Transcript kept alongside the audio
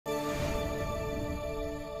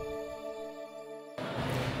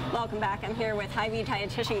Welcome back. I'm here with Hy-Vee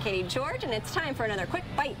Dietitian Kaiti George, and it's time for another quick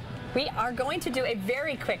bite. We are going to do a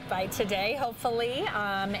very quick bite today, hopefully,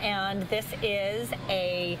 and this is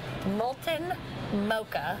a Molten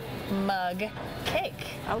Mocha mug cake.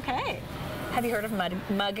 Okay. Have you heard of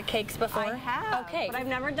mug cakes before? I have, okay. But I've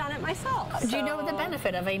never done it myself. Do you know the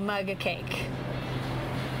benefit of a mug cake?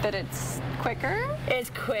 That it's quicker? It's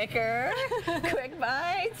quicker, quick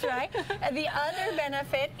bites, right? And the other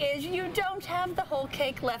benefit is you don't have the whole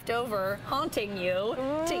cake left over haunting you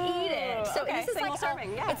to eat it. So okay, this is single like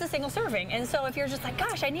serving, yeah. It's a single serving. And so if you're just like,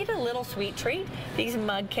 gosh, I need a little sweet treat, these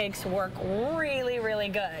mug cakes work really, really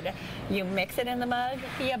good. You mix it in the mug,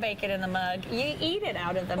 you bake it in the mug, you eat it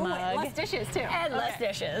out of the mug. Less dishes too. And less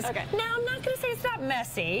dishes. Okay. Now, I'm not going to say it's not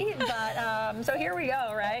messy, but so here we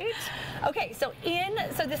go, right? Okay, so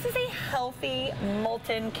this is a healthy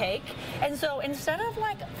molten cake, and so instead of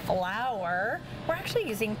like flour, we're actually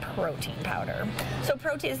using protein powder. So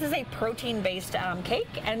this is a protein-based cake,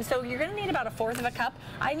 and so you're going to need about 1/4 cup.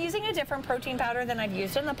 I'm using a different protein powder than I've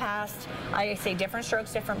used in the past. I say different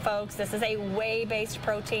strokes, different folks. This is a whey-based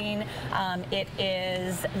protein. It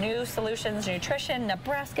is New Solutions Nutrition,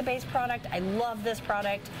 Nebraska-based product. I love this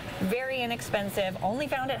product. Very inexpensive, only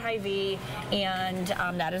found at Hy-Vee, and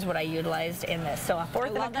that is what I utilized in this. So 1/4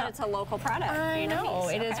 of a cup. That it's a local product. I know,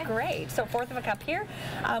 it is great. So 1/4 cup here.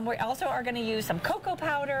 We also are going to use some cocoa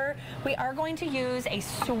powder. We are going to use a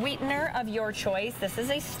sweetener of your choice. This is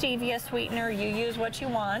a stevia sweetener. You use what you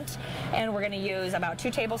want. And we're going to use about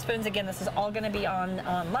 2 tablespoons. Again, this is all going to be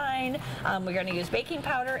online. We're going to use baking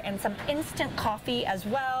powder and some instant coffee as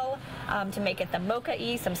well to make it the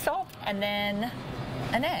mocha-y, some salt, and then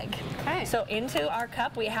an egg. Okay. So into our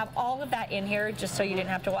cup, we have all of that in here, just so you didn't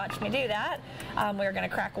have to watch me do that. We're going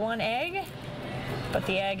to crack 1 egg, put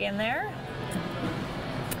the egg in there,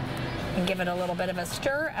 and give it a little bit of a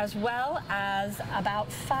stir, as well as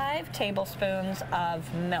about 5 tablespoons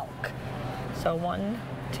of milk. So 1,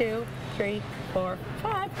 2, 3, 4,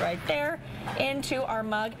 5, right there, into our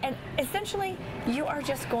mug. And essentially, you are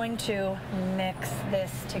just going to mix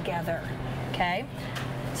this together, okay?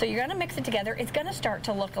 So you're going to mix it together. It's going to start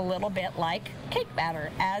to look a little bit like cake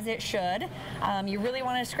batter, as it should. You really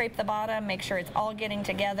want to scrape the bottom, make sure it's all getting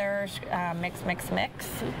together, mix, mix, mix.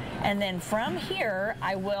 And then from here,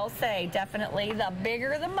 I will say definitely the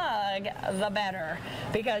bigger the mug, the better,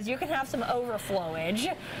 because you can have some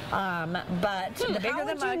overflowage. But the bigger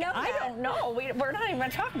the mug, I don't know. We're not even going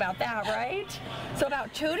to talk about that, right? So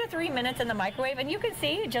about 2 to 3 minutes in the microwave, and you can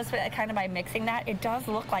see just kind of by mixing that, it does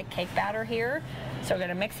look like cake batter here. So we're going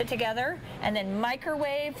to mix it together and then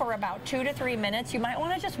microwave for about 2 to 3 minutes. You might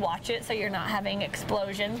want to just watch it so you're not having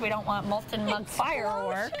explosions. We don't want molten mug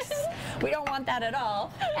fireworks. We don't want that at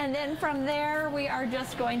all. And then from there, we are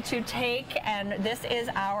just going to take, and this is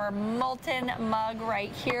our molten mug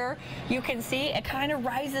right here. You can see it kind of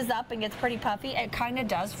rises up and gets pretty puffy. It kind of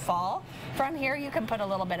does fall. From here, you can put a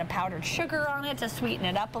little bit of powdered sugar on it to sweeten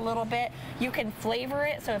it up a little bit. You can flavor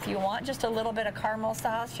it, so if you want just a little bit of caramel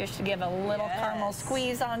sauce, just to give a little caramel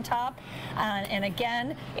squeeze on top. And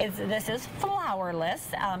again, this is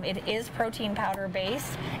flourless. It is protein powder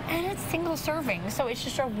based, and it's single serving, so it's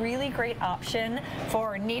just a really great option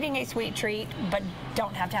for needing a sweet treat but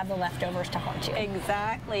don't have to have the leftovers to haunt you.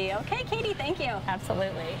 Exactly. Okay, Kaiti, thank you.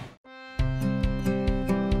 Absolutely.